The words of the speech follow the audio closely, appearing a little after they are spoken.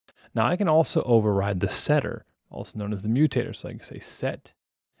Now I can also override the setter, also known as the mutator. So I can say set,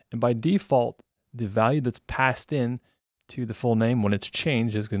 and by default, the value that's passed in to the full name when it's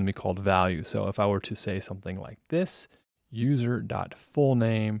changed is going to be called value. So if I were to say something like this,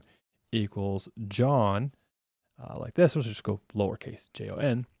 user.fullname equals John, like this, let's just go lowercase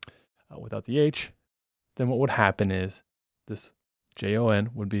Jon without the H, then what would happen is this Jon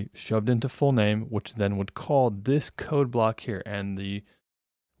would be shoved into full name, which then would call this code block here, and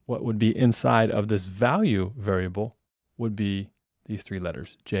what would be inside of this value variable would be these three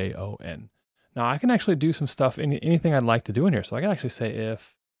letters, Jon. Now I can actually do some stuff, anything I'd like to do in here. So I can actually say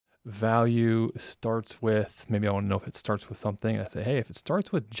if value starts with, maybe I want to know if it starts with something. I say, hey, if it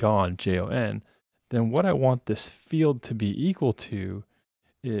starts with John, Jon, then what I want this field to be equal to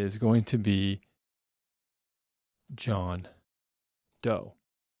is going to be John Doe.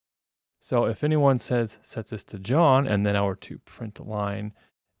 So if anyone sets this to John, and then I were to print a line,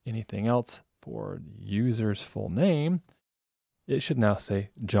 anything else for the user's full name, it should now say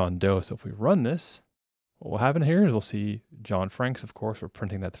John Doe. So if we run this, what will happen here is we'll see John Franks. Of course, we're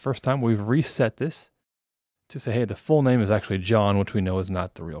printing that the first time. We've reset this to say, hey, the full name is actually John, which we know is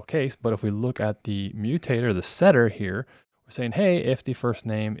not the real case. But if we look at the mutator, the setter here, we're saying, hey, if the first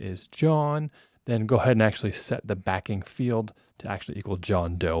name is John, then go ahead and actually set the backing field to actually equal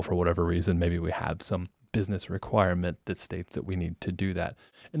John Doe for whatever reason. Maybe we have some business requirement that states that we need to do that.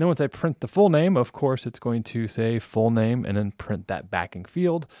 And then once I print the full name, of course, it's going to say full name and then print that backing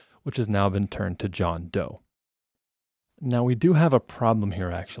field, which has now been turned to John Doe. Now we do have a problem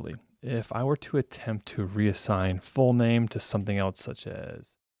here actually. If I were to attempt to reassign full name to something else such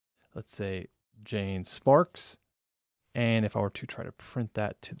as, let's say, Jane Sparks, and if I were to try to print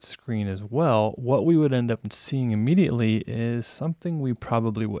that to the screen as well, what we would end up seeing immediately is something we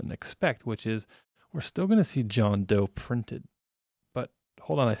probably wouldn't expect, which is we're still going to see John Doe printed. But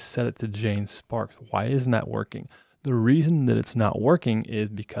hold on, I set it to Jane Sparks. Why isn't that working? The reason that it's not working is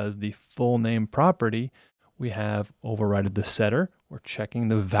because the full name property, we have overridden the setter. We're checking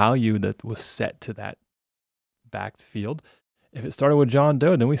the value that was set to that backed field. If it started with John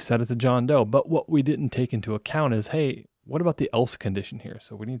Doe, then we set it to John Doe. But what we didn't take into account is, hey, what about the else condition here?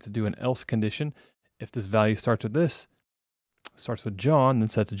 So we need to do an else condition. If this value starts with this, starts with John, then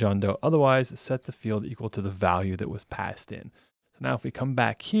set to John Doe. Otherwise, set the field equal to the value that was passed in. So now if we come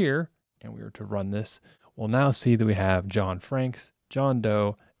back here and we were to run this, we'll now see that we have John Franks, John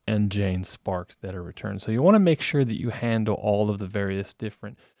Doe, and Jane Sparks that are returned. So you want to make sure that you handle all of the various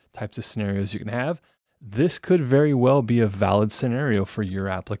different types of scenarios you can have. This could very well be a valid scenario for your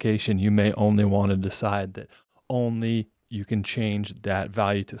application. You may only want to decide that only you can change that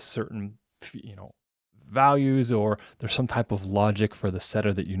value to certain, values, or there's some type of logic for the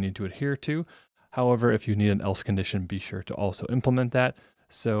setter that you need to adhere to. However, if you need an else condition, be sure to also implement that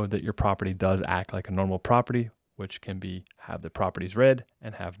so that your property does act like a normal property, which can be have the properties read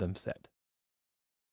and have them set.